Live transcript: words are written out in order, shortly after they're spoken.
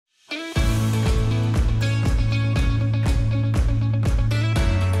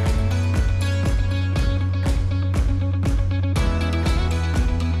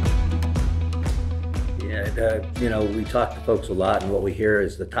We talk to folks a lot, and what we hear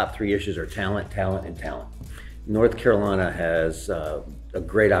is the top three issues are talent, talent, and talent. North Carolina has a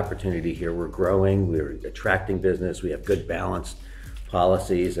great opportunity here. We're growing, we're attracting business, we have good balanced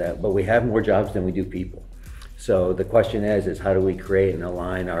policies, but we have more jobs than we do people. So the question is how do we create and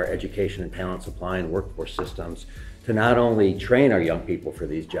align our education and talent supply and workforce systems to not only train our young people for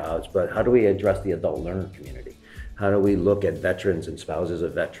these jobs, but how do we address the adult learner community? How do we look at veterans and spouses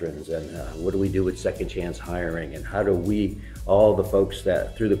of veterans, and what do we do with second chance hiring, and how do we, all the folks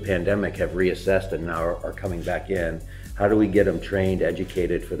that through the pandemic have reassessed and now are coming back in, how do we get them trained,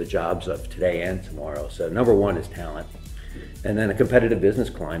 educated for the jobs of today and tomorrow? So number one is talent. And then a competitive business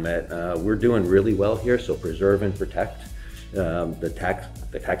climate. We're doing really well here, so preserve and protect the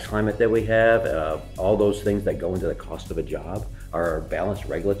tax climate that we have, all those things that go into the cost of a job, our balanced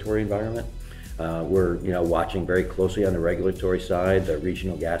regulatory environment. We're watching very closely on the regulatory side, the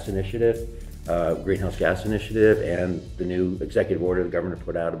regional gas initiative, greenhouse gas initiative, and the new executive order the governor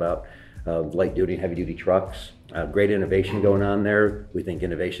put out about light duty and heavy duty trucks. Great innovation going on there. We think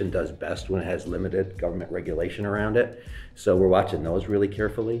innovation does best when it has limited government regulation around it. So we're watching those really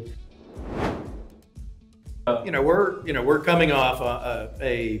carefully. We're coming off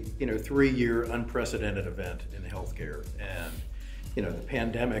a 3-year unprecedented event in healthcare, and the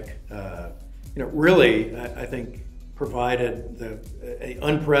pandemic really, I think, provided an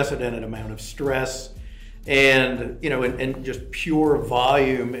unprecedented amount of stress and just pure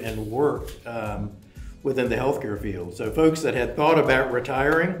volume and work within the healthcare field. So folks that had thought about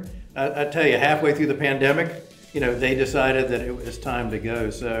retiring, I tell you, halfway through the pandemic, they decided that it was time to go.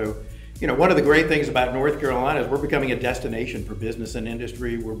 So, one of the great things about North Carolina is we're becoming a destination for business and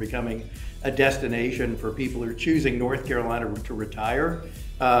industry. We're becoming a destination for people who are choosing North Carolina to retire.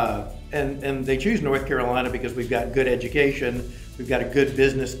 And they choose North Carolina because we've got good education, we've got a good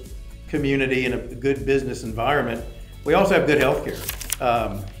business community and a good business environment. We also have good healthcare.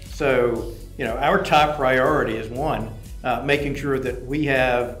 Our top priority is one, making sure that we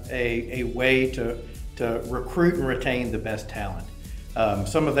have a way to recruit and retain the best talent.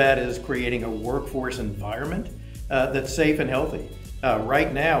 Some of that is creating a workforce environment that's safe and healthy.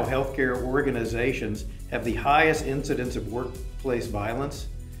 Right now, healthcare organizations have the highest incidence of workplace violence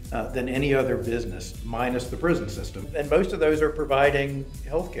than any other business, minus the prison system. And most of those are providing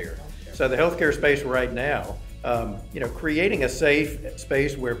healthcare. So the healthcare space right now, creating a safe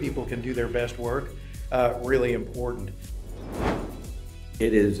space where people can do their best work, really important.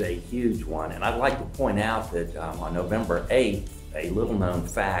 It is a huge one, and I'd like to point out that on November 8th, a little known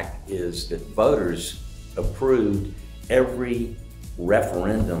fact is that voters approved every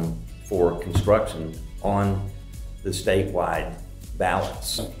referendum for construction on the statewide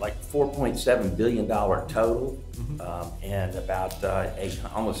ballots, like $4.7 billion total, and about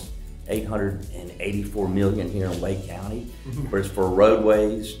almost $884 million here in Lake County. Whereas for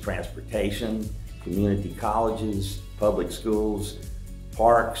roadways, transportation, community colleges, public schools,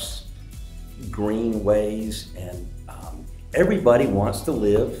 parks, greenways, and everybody wants to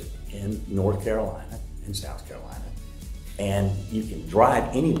live in North Carolina and South Carolina. And you can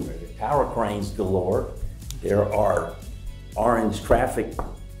drive anywhere. There are tower cranes galore. There are orange traffic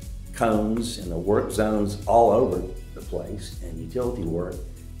cones in the work zones all over the place, and utility work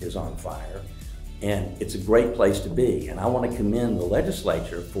is on fire. And it's a great place to be. And I want to commend the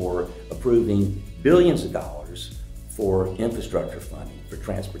legislature for approving billions of dollars for infrastructure funding, for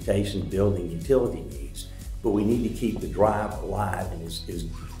transportation, building, utility needs. But we need to keep the drive alive, and as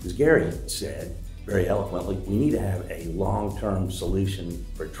Gary said very eloquently, we need to have a long-term solution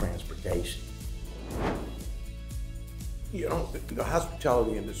for transportation. The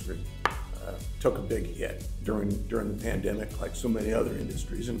hospitality industry took a big hit during the pandemic, like so many other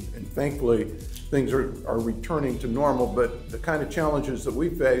industries, and thankfully things are returning to normal. But the kind of challenges that we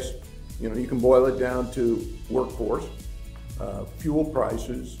face, you can boil it down to workforce, fuel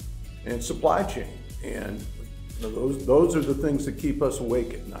prices, and supply chain. And those are the things that keep us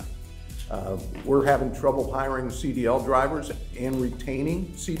awake at night. We're having trouble hiring CDL drivers and retaining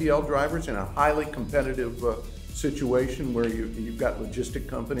CDL drivers in a highly competitive situation where you've got logistic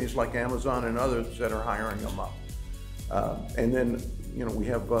companies like Amazon and others that are hiring them up. And then, we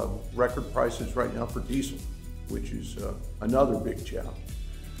have record prices right now for diesel, which is another big challenge.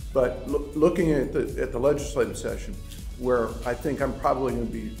 But looking at the legislative session, where I think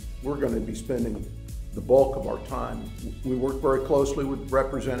we're going to be spending the bulk of our time. We work very closely with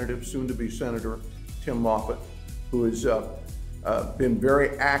Representative, soon-to-be Senator Tim Moffitt, who has been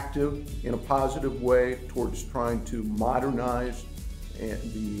very active in a positive way towards trying to modernize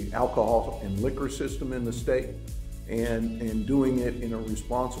the alcohol and liquor system in the state, and doing it in a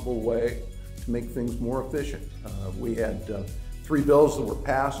responsible way make things more efficient. We had 3 bills that were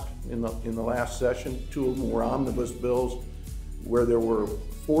passed in the last session. 2 of them were omnibus bills where there were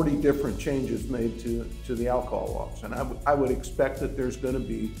 40 different changes made to the alcohol laws. And I would expect that there's going to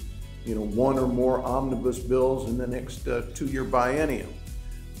be, 1 or more omnibus bills in the next 2-year biennium.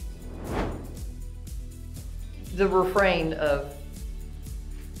 The refrain of,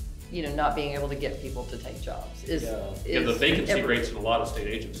 not being able to get people to take jobs is the vacancy rates in a lot of state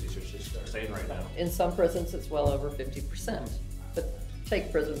agencies are just insane right now. In some prisons, it's well over 50%. But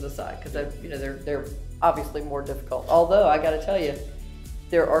take prisons aside, because they're obviously more difficult. Although I got to tell you,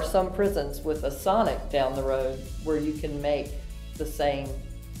 there are some prisons with a Sonic down the road where you can make the same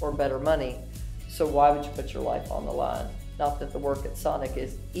or better money. So why would you put your life on the line? Not that the work at Sonic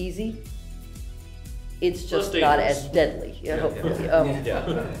is easy. It's just not as deadly, hopefully.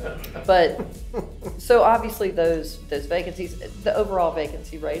 But so obviously those vacancies, the overall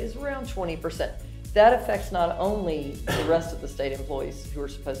vacancy rate is around 20%. That affects not only the rest of the state employees who are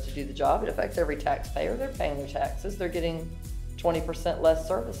supposed to do the job, it affects every taxpayer. They're paying their taxes, they're getting 20% less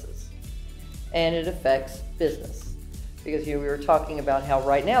services. And it affects business. Because we were talking about how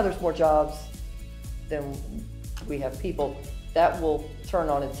right now there's more jobs than we have people. That will turn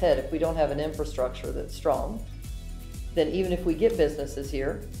on its head if we don't have an infrastructure that's strong. Then even if we get businesses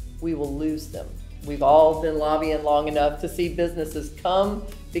here, we will lose them. We've all been lobbying long enough to see businesses come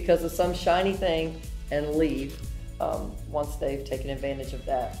because of some shiny thing and leave once they've taken advantage of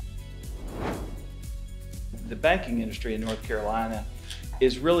that. The banking industry in North Carolina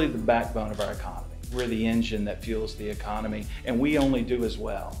is really the backbone of our economy. We're the engine that fuels the economy, and we only do as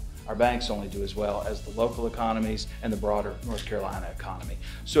well. Our banks only do as well as the local economies and the broader North Carolina economy.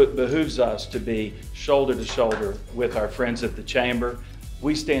 So it behooves us to be shoulder to shoulder with our friends at the Chamber.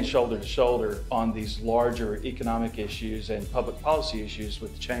 We stand shoulder to shoulder on these larger economic issues and public policy issues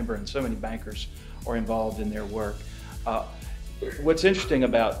with the Chamber, and so many bankers are involved in their work. What's interesting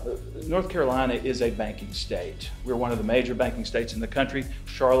about North Carolina is a banking state. We're one of the major banking states in the country.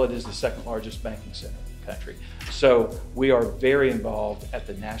 Charlotte is the 2nd largest banking center in the country. So we are very involved at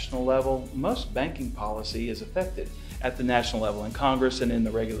the national level. Most banking policy is affected at the national level in Congress and in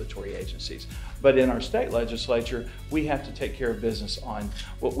the regulatory agencies. But in our state legislature, we have to take care of business on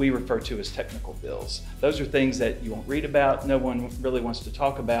what we refer to as technical bills. Those are things that you won't read about, no one really wants to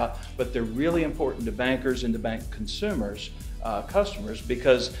talk about, but they're really important to bankers and to bank consumers, customers,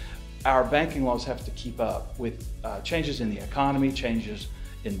 because our banking laws have to keep up with changes in the economy, changes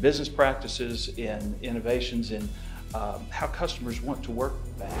in business practices, in innovations in how customers want to work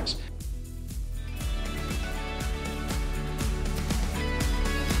with banks.